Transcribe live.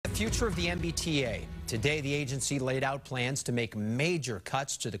future of the MBTA. Today, the agency laid out plans to make major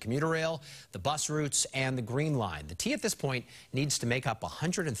cuts to the commuter rail, the bus routes, and the Green Line. The T at this point needs to make up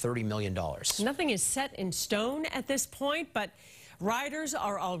 $130 million. Nothing is set in stone at this point, but riders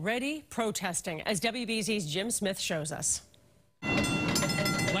are already protesting, as WBZ's Jim Smith shows us.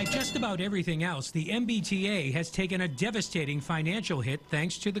 Like just about everything else, the MBTA has taken a devastating financial hit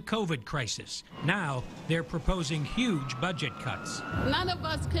thanks to the COVID crisis. Now, they're proposing huge budget cuts. None of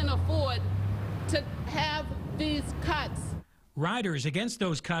us can afford to have these cuts. Riders against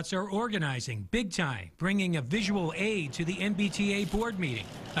those cuts are organizing big time, bringing a visual aid to the MBTA board meeting,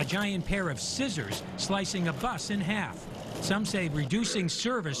 a giant pair of scissors slicing a bus in half. Some say reducing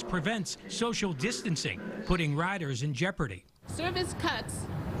service prevents social distancing, putting riders in jeopardy. Service cuts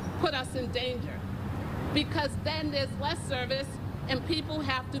put us in danger because then there's less service and people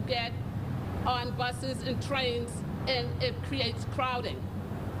have to get on buses and trains and it creates crowding.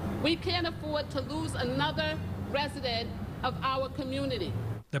 We can't afford to lose another resident of our community.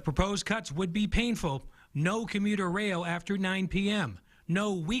 The proposed cuts would be painful. No commuter rail after 9 p.m.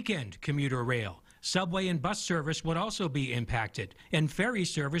 No weekend commuter rail. Subway and bus service would also be impacted, and ferry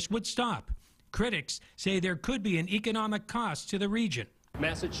service would stop. Critics say there could be an economic cost to the region.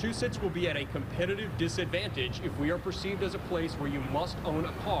 Massachusetts will be at a competitive disadvantage if we are perceived as a place where you must own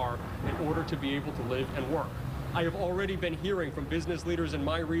a car in order to be able to live and work. I have already been hearing from business leaders in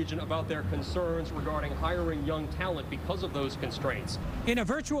my region about their concerns regarding hiring young talent because of those constraints. In a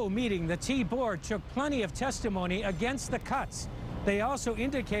virtual meeting, the T board took plenty of testimony against the cuts. They also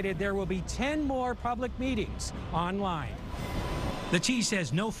indicated there will be 10 more public meetings online. The T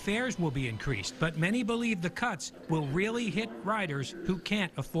says no fares will be increased, but many believe the cuts will really hit riders who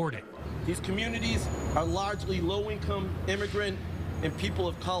can't afford it. These communities are largely low-income immigrant and people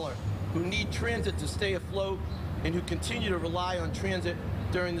of color who need transit to stay afloat and who continue to rely on transit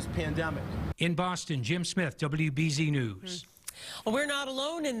during this pandemic. In Boston, Jim Smith, WBZ News. Well, we're not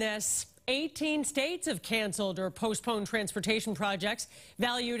alone in this. 18 states have canceled or postponed transportation projects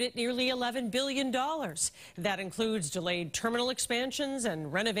valued at nearly $11 billion. That includes delayed terminal expansions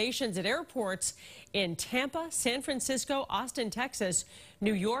and renovations at airports in Tampa, San Francisco, Austin, Texas,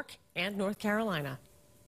 New York, and North Carolina.